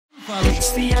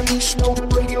It's the Andy Snowden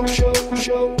Radio Show.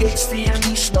 It's the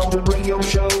Andy Snowden Radio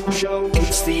Show.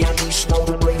 It's the Andy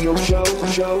Snowden Radio Show.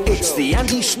 It's the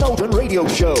Andy Snowden Radio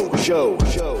Show.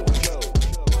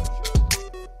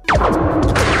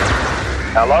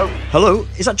 Hello? Hello,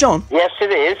 is that John? Yes,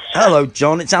 it is. Hello,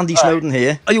 John, it's Andy Snowden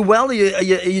here. Are you well? Are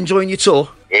you enjoying your tour?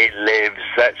 It lives.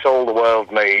 That's all the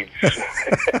world needs.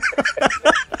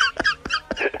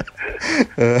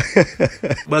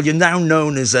 Well, you're now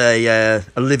known as a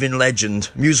living legend,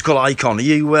 musical icon. Are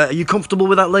you comfortable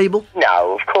with that label?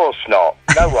 No, of course not.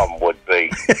 No one would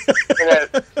be.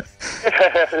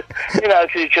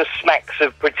 It just smacks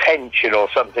of pretension or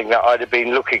something that I'd have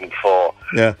been looking for.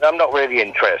 Yeah. I'm not really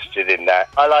interested in that.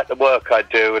 I like the work I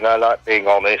do, and I like being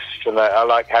honest, and I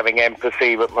like having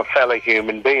empathy with my fellow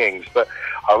human beings, but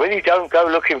I really don't go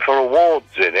looking for awards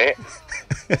in it.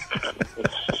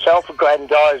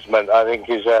 Self-aggrandizement, I think,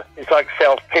 it's like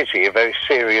self-pity, a very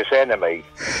serious enemy.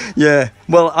 Yeah,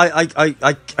 well, I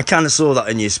kind of saw that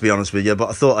in you, to be honest with you, but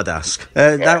I thought I'd ask.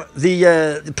 Now,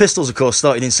 the Pistols, of course,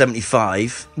 started in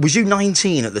 75. Was you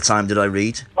 19 at the time, did I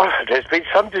read? Oh, there's been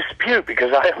some dispute,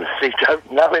 because I honestly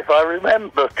don't know if I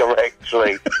remember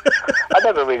correctly. I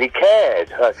never really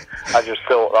cared. I just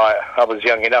thought I was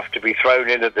young enough to be thrown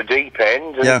in at the deep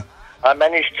end, and I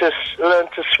managed to learn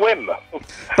to swim.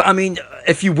 But, I mean,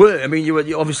 if you were, you were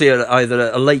obviously either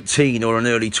a late teen or an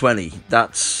early 20.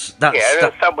 That's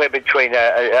somewhere between 18,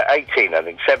 I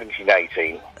think, 17,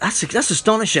 18. That's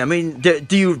astonishing. I mean,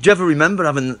 do you ever remember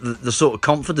having the sort of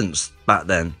confidence back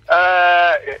then?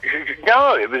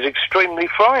 No, it was extremely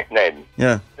frightening.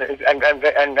 Yeah.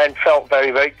 And felt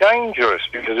very, very dangerous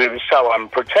because it was so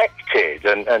unprotected,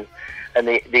 and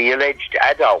the alleged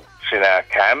adults in our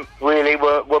camp really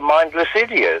were mindless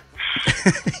idiots.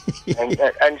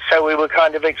 and so we were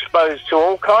kind of exposed to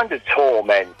all kind of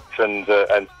torment and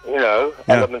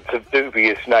elements of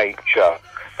dubious nature.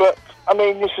 But I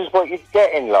mean, this is what you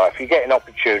get in life. You get an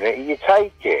opportunity, you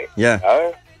take it. Yeah. You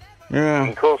know? Yeah.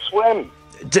 You can swim.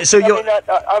 So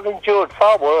I've endured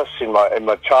far worse in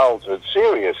my childhood,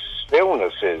 serious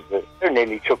illnesses that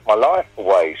nearly took my life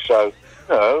away. So,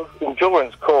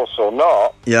 endurance course or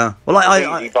not,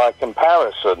 well, easy by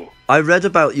comparison. I read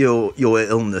about your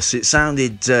illness. It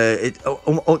sounded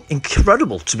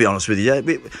incredible, to be honest with you.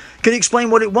 Can you explain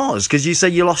what it was? Because you say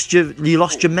you lost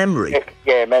your memory.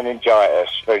 Yeah, meningitis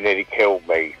very nearly killed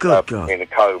me. Good God. In a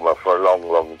coma for a long,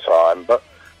 long time. But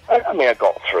I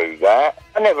got through that.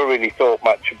 I never really thought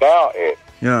much about it.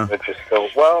 Yeah. I just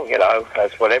thought, well,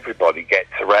 that's what everybody gets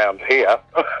around here.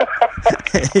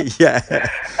 Yeah.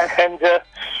 And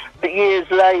but years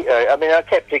later, I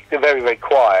kept it very, very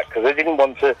quiet because I didn't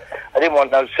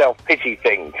want no self-pity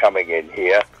thing coming in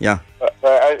here. Yeah. But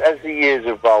as the years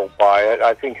have rolled by,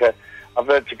 I think I've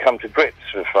learned to come to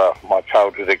grips with my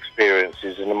childhood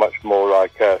experiences in a much more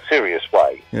serious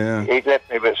way. Yeah. It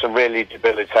left me with some really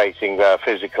debilitating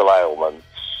physical ailments.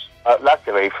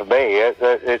 Luckily for me,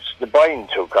 it's the brain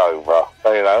took over.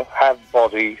 Have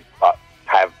body, but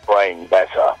have brain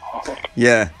better.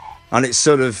 Yeah. And it's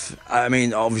sort of,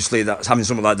 obviously that's having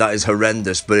something like that is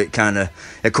horrendous, but it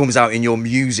comes out in your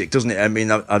music, doesn't it?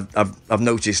 I've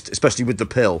noticed, especially with the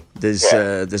pill, there's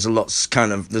lots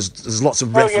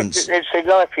of reference. It's in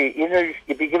life,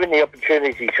 you'd be given the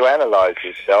opportunity to analyse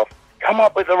yourself. Come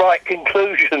up with the right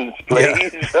conclusions,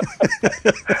 please. Yeah.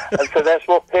 And so that's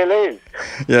what pill is.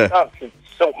 Yeah. I have to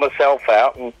sort myself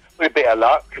out, and with a bit of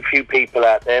luck, a few people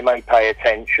out there may pay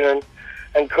attention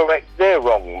and correct their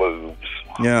wrong moves.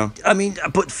 Yeah.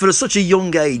 But for such a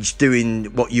young age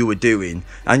doing what you were doing,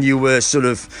 and you were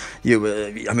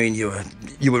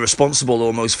responsible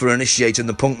almost for initiating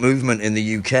the punk movement in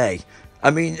the UK.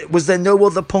 Was there no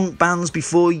other punk bands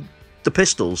before the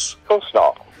Pistols? Of course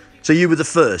not. So you were the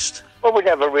first? Well, we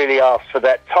never really asked for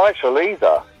that title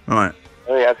either. Right.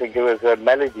 I think it was a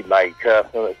melody maker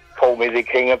called me the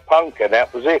King of Punk, and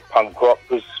that was it. Punk rock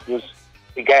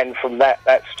began from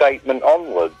that statement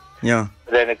onward. Yeah.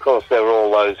 But then, of course, there were all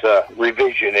those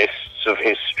revisionists of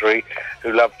history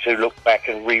who love to look back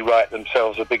and rewrite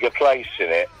themselves a bigger place in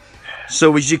it.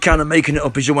 So was you kind of making it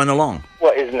up as you went along?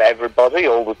 Well, isn't everybody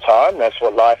all the time? That's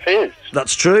what life is.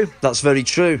 That's true. That's very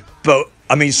true. But,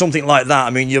 something like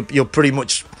that, you're pretty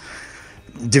much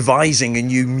devising a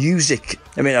new music.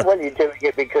 Well, you're doing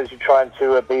it because you're trying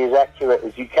to be as accurate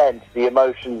as you can to the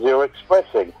emotions you're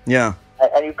expressing. Yeah.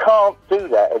 And you can't do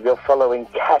that if you're following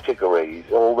categories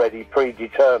already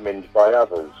predetermined by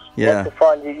others. Yeah. You have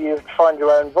to find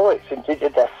your own voice, and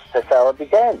that's how I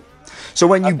began. So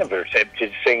when I've never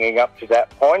attempted singing up to that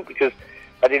point because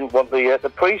I didn't want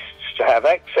the priests used to have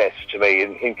access to me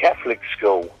in Catholic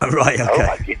school. Right,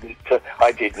 okay.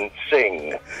 I didn't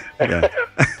sing. Yeah.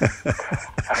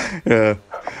 Yeah.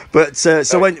 But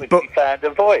so when you found a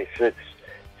voice, it's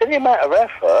any amount of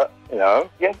effort. You know,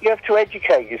 you have to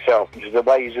educate yourself into the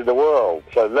ways of the world.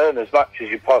 So learn as much as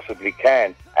you possibly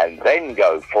can, and then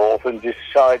go forth and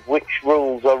decide which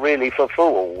rules are really for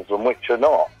fools and which are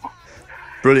not.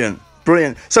 Brilliant.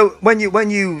 So when you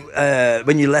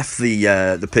left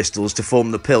the Pistols to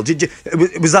form the Pill,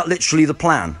 was that literally the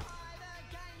plan?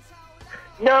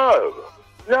 No,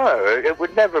 it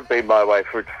would never be my way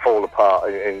for it to fall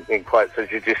apart in quite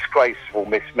such a disgraceful,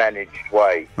 mismanaged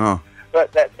way. Oh.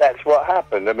 But that's what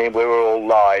happened. I mean, we were all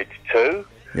lied to.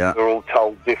 Yeah. We were all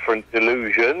told different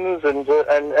delusions, and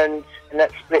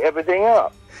that split everything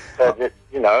up. So that,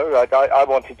 you know, I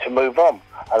wanted to move on.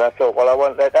 And I thought, well, I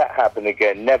won't let that happen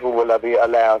again. Never will I be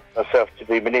allowed myself to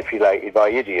be manipulated by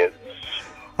idiots.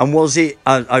 And was it,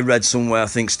 I read somewhere, I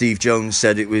think Steve Jones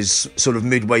said it was sort of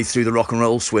midway through the rock and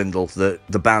roll swindle that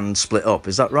the band split up.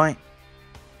 Is that right?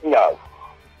 No.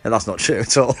 And that's not true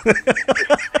at all.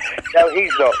 No,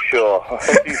 he's not sure.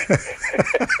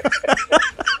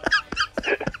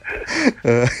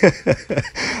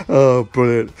 Oh,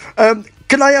 brilliant.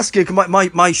 Can I ask you,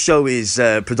 my show is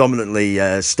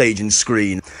predominantly stage and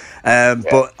screen,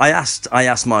 but I asked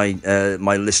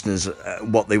my listeners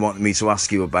what they wanted me to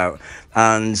ask you about,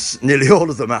 and nearly all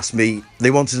of them asked me,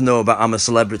 they wanted to know about I'm a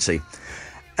Celebrity.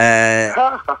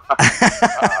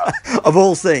 Of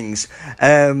all things.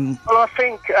 Well, I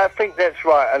think that's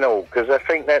right and all, because I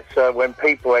think that's when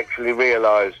people actually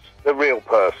realised the real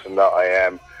person that I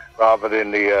am, rather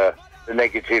than the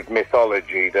negative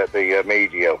mythology that the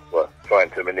media were trying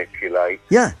to manipulate.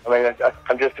 Yeah. I mean,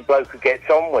 I'm just a bloke who gets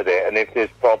on with it, and if there's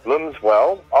problems,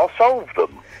 well, I'll solve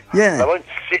them. Yeah. I won't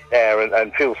sit there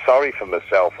and feel sorry for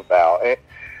myself about it.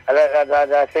 And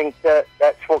I think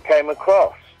that's what came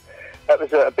across. That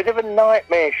was a bit of a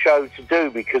nightmare show to do,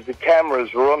 because the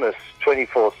cameras were on us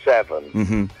 24/7.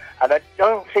 Mm-hmm. And I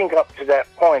don't think up to that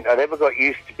point I'd ever got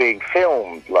used to being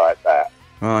filmed like that.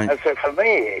 Right. And so for me,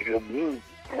 it was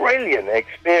a brilliant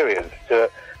experience to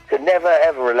never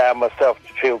ever allow myself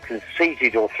to feel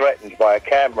conceited or threatened by a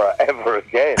camera ever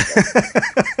again.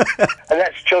 And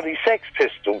that's Johnny Sex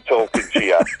Pistol talking to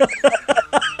you.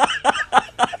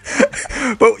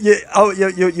 But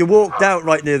you walked out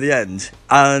right near the end,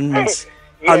 and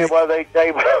well,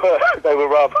 they were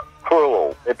rather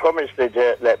cruel. They promised they'd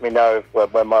let me know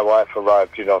when my wife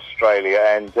arrived in Australia,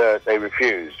 and they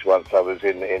refused once I was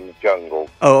in the jungle.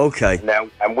 Oh, okay. Now,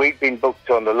 and we'd been booked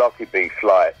on the Lockerbie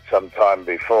flight some time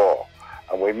before,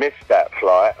 and we missed that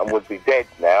flight and would be dead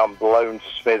now and blown to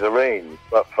smithereens,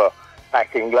 but for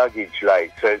packing luggage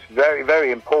late. So it's very,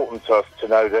 very important to us to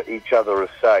know that each other are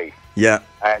safe. Yeah.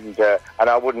 And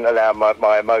I wouldn't allow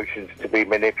my emotions to be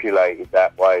manipulated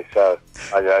that way, so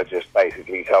I just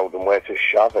basically told them where to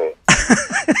shove it.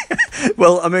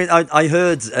 Well, I mean, I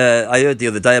heard the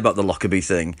other day about the Lockerbie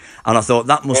thing, and I thought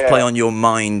that must play on your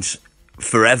mind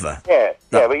forever. Yeah,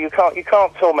 but you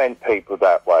can't torment people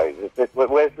that way.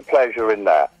 Where's the pleasure in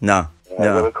that? No. They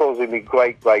were causing me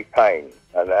great pain,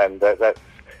 and that's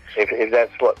if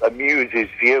that's what amuses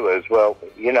viewers, well,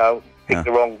 you know, pick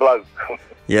the wrong bloke.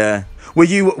 Yeah. Were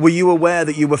you aware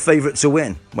that you were favourite to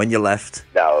win when you left?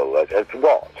 No, that's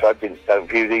what. I don't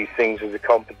view these things as a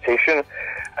competition.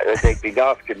 They've been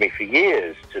asking me for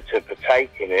years to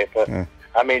partake in it, but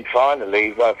I mean,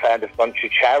 finally, I found a bunch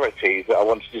of charities that I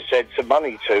wanted to send some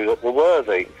money to that were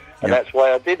worthy, and that's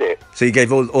why I did it. So you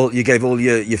gave all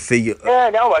your fee? Yeah,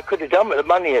 no, I could have done with the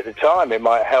money at the time. It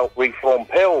might help reform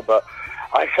Pill, but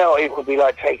I felt it would be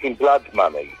like taking blood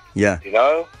money. Yeah. You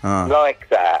know? Like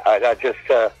that. I just,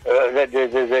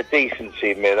 there's a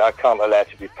decency in me that I can't allow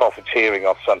to be profiteering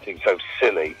off something so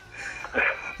silly.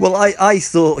 Well, I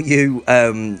thought you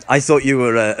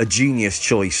were a genius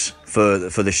choice for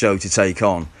the show to take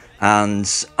on. And,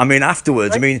 I mean,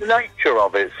 afterwards, the nature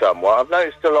of it somewhat. I've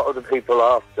noticed a lot of the people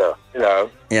after, you know.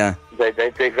 Yeah. They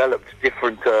developed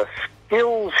different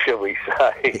skills, shall we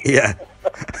say. Yeah.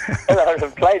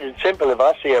 And plain and simple, if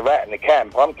I see a rat in the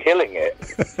camp, I'm killing it.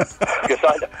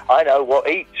 Because I know what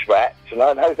eats rats, and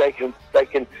I know they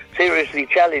can seriously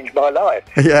challenge my life.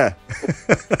 Yeah.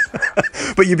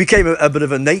 But you became a bit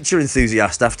of a nature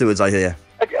enthusiast afterwards, I hear.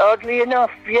 Oddly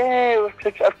enough, yeah.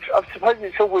 I suppose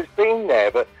it's always been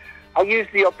there, but I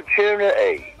used the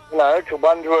opportunity, you know, to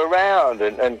wander around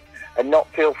and not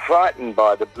feel frightened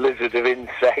by the blizzard of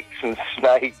insects and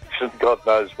snakes and God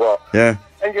knows what. Yeah.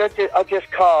 And I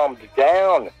just calmed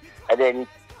down, and then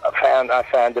I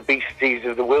found the beasties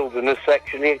of the wilderness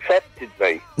actually accepted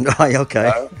me. Right,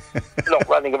 okay. Not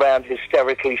running around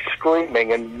hysterically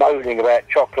screaming and moaning about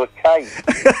chocolate cake.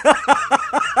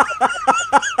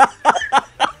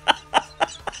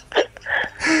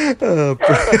 Oh,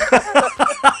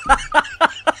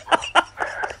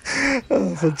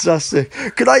 oh, fantastic.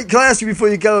 Can I ask you before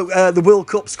you go, the World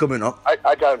Cup's coming up?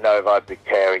 I don't know if I'd be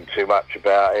caring too much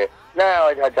about it. No,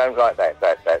 I don't like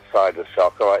that side of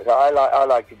soccer. I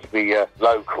like it to be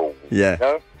local. Yeah. You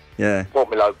know? Yeah. Support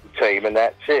my local team, and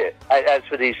that's it. As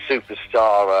for these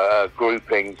superstar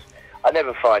groupings, I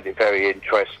never find it very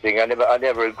interesting. I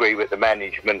never agree with the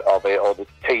management of it or the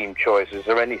team choices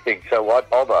or anything. So why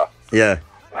bother? Yeah.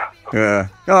 Yeah.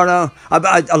 No.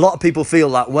 A lot of people feel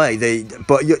that way.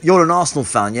 But you're an Arsenal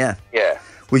fan, yeah? Yeah.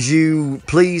 Was you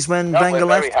pleased when Wenger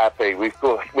left? We're very happy.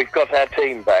 We've got our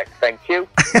team back. Thank you.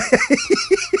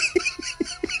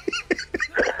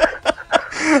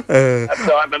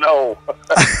 Simon Hall.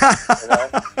 You know?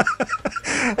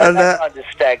 And that kind of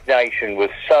stagnation was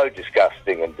so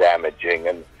disgusting and damaging,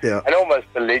 and almost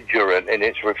belligerent in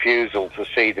its refusal to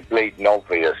see the bleeding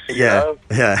obvious. You know?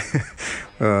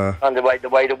 And the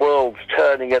way the world's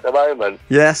turning at the moment.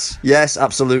 Yes,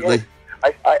 absolutely. Yeah.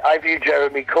 I view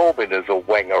Jeremy Corbyn as a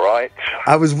Wengerite.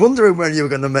 I was wondering when you were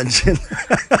going to mention.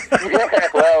 Yeah,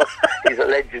 well, he's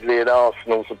allegedly an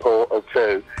Arsenal supporter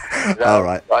too. So all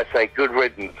right. I say good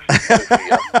riddance.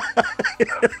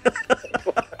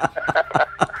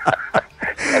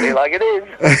 Tell it like it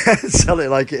is. Tell it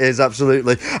like it is,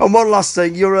 absolutely. And one last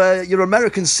thing, you're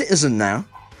American citizen now.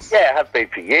 Yeah, I have been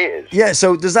for years. Yeah,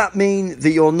 so does that mean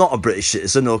that you're not a British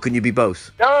citizen, or can you be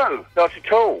both? No, not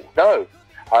at all. No.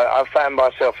 I found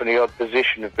myself in the odd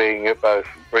position of being both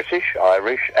British,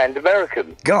 Irish, and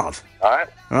American. God. Right?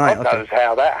 God knows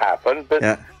how that happened, but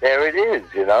there it is,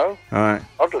 you know. All right.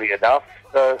 Oddly enough,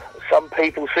 some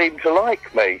people seem to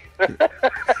like me,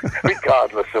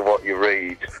 regardless of what you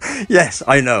read. Yes,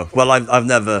 I know. Well, I've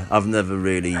never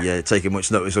really taken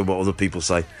much notice of what other people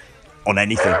say on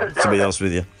anything, to be honest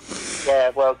with you.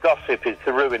 Yeah, well, gossip is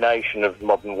the ruination of the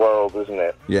modern world, isn't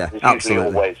it? Yeah, it's absolutely.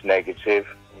 usually always negative.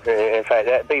 In fact,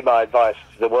 that'd be my advice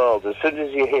to the world. As soon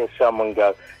as you hear someone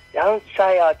go, don't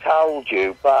say I told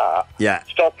you, but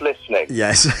stop listening.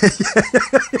 Yes.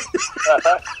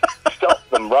 Stop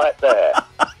them right there.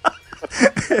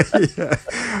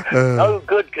 No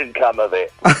good can come of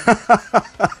it.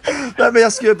 Let me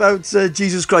ask you about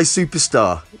Jesus Christ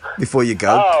Superstar before you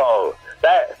go. Oh,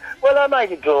 well, I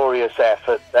made a glorious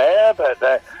effort there,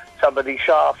 but somebody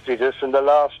shafted us in the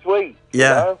last week. Yeah,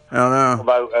 you know? I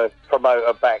know.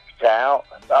 Promoter backed out.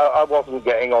 I wasn't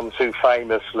getting on too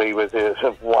famously with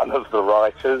one of the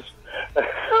writers.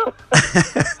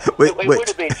 It would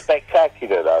have been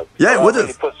spectacular, though. Yeah, it would have. I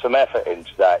really put some effort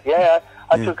into that. Yeah,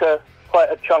 I took quite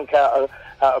a chunk out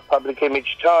of public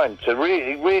image time to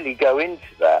really go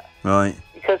into that. Right.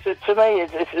 Because to me,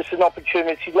 it's an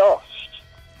opportunity lost.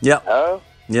 Yeah. You know?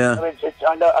 Yeah. I mean,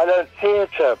 I know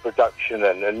theatre production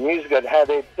and music and how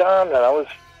they're done, and I was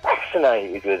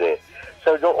fascinated with it.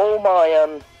 So all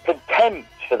my contempt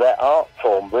for that art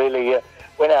form really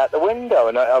went out the window,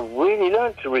 and I really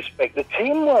learned to respect the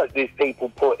teamwork these people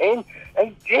put in.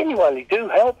 They genuinely do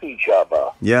help each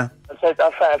other. Yeah. And so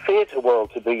I found theatre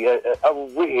world to be a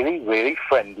really, really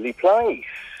friendly place.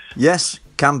 Yes,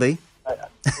 can be.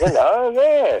 You know,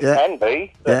 can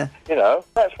be. But, you know,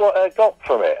 that's what I got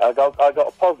from it. I got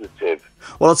a positive.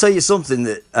 Well, I'll tell you something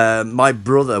that my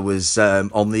brother was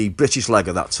on the British leg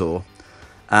of that tour,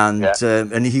 and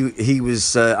he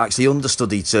was actually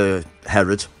understudy to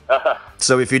Herod.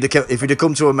 So if he'd have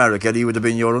come to America, he would have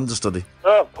been your understudy.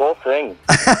 Oh, poor thing.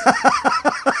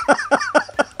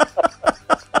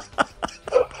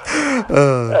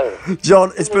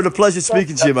 John, it's been a pleasure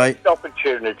speaking to you, mate. An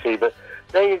opportunity, but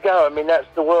there you go. I mean, that's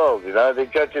the world, you know. They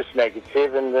judge us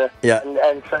negative, and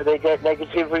so they get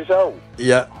negative results.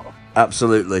 Yeah,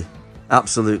 absolutely.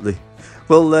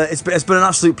 Well, it's been an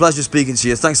absolute pleasure speaking to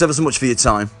you. Thanks ever so much for your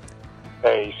time.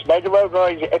 Hey, may the road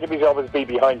rise, your enemies always be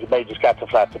behind you, may you scatter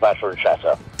flat to batter and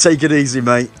shatter. Take it easy,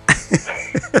 mate.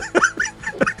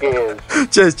 Cheers.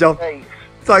 Cheers, John.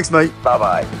 Thanks, mate.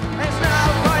 Bye-bye.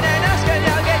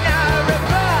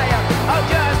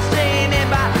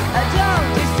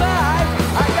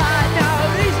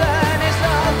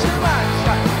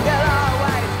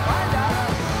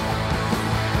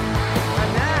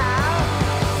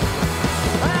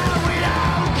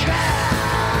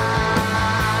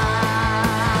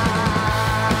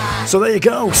 So there you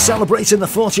go, celebrating the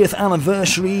 40th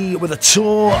anniversary with a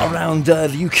tour around the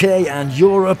UK and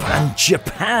Europe and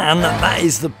Japan. That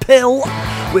is The Pill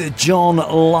with John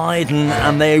Lydon,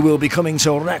 and they will be coming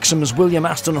to Wrexham's William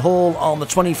Aston Hall on the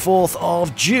 24th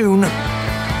of June.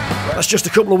 That's just a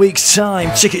couple of weeks'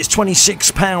 time. Tickets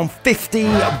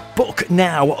 £26.50. Book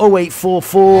now.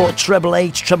 0844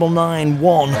 888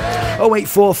 991.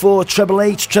 0844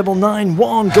 888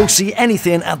 991. Go see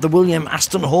anything at the William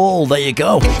Aston Hall. There you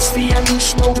go. It's the Andy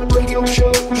Snowden Radio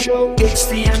Show. It's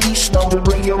the Andy Snowden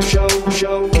Radio Show.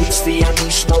 It's the Andy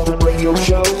Snowden Radio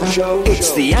Show.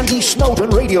 It's the Andy Snowden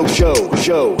Radio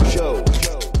Show.